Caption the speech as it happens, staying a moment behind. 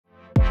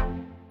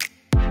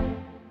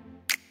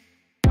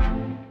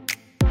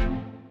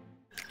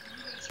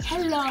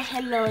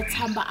Hello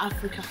Tamba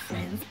Africa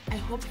friends, I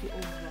hope you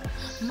all well.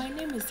 My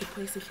name is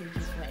Advocacy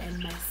and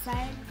my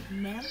sign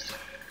name is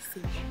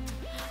Zimbabwean.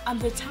 I'm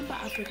the Tamba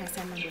Africa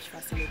Sign Language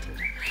Facilitator.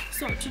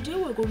 So today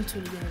we're going to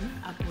learn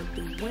about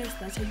the words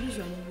that are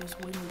usually used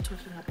when we're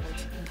talking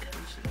about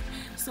inclusion.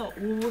 So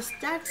we will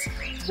start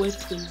with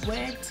the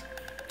word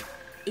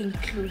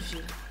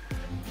inclusion.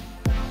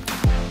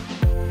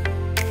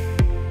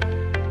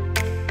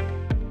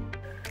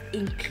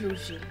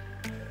 Inclusion.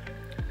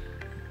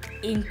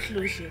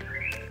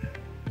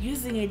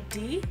 Using a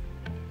D,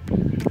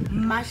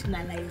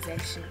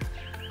 marginalization.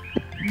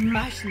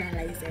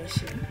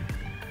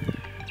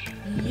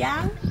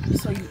 Young,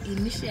 so you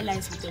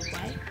initialize with the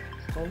Y,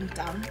 going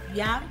down.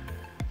 Young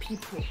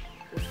people.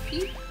 With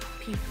people.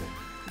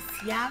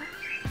 It's young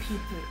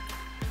people.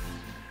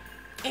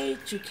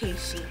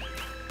 Education.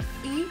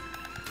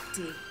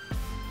 E-D.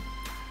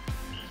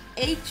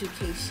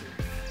 Education.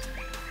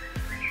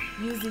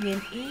 Using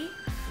an E,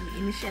 we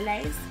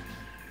initialize.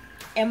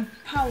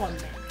 Empowerment.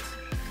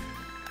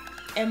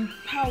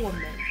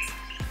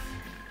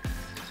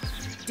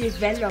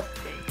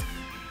 Development.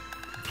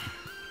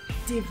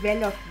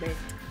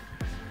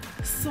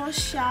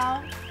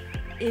 Social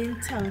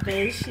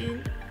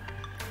intervention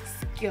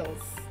skills.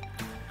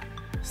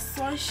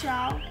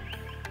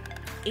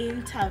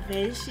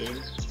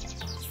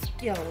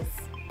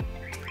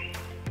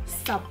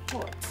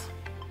 Support.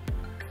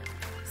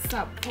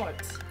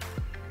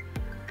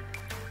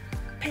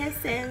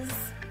 Persons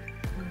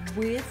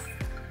with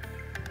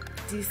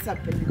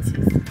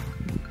disabilities.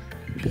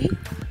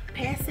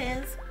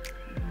 Persons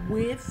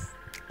with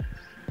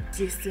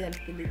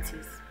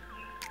disabilities.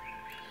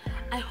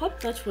 I hope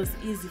that was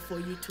easy for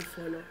you to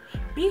follow.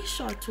 Be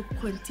sure to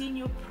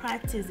continue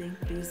practicing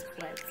these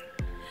words.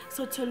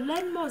 So to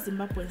learn more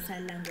Zimbabwean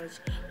Sign Language,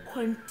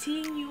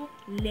 continue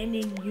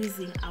learning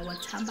using our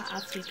Tamba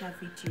Africa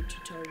video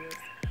tutorials.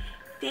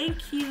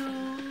 Thank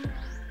you.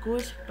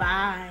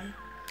 Goodbye.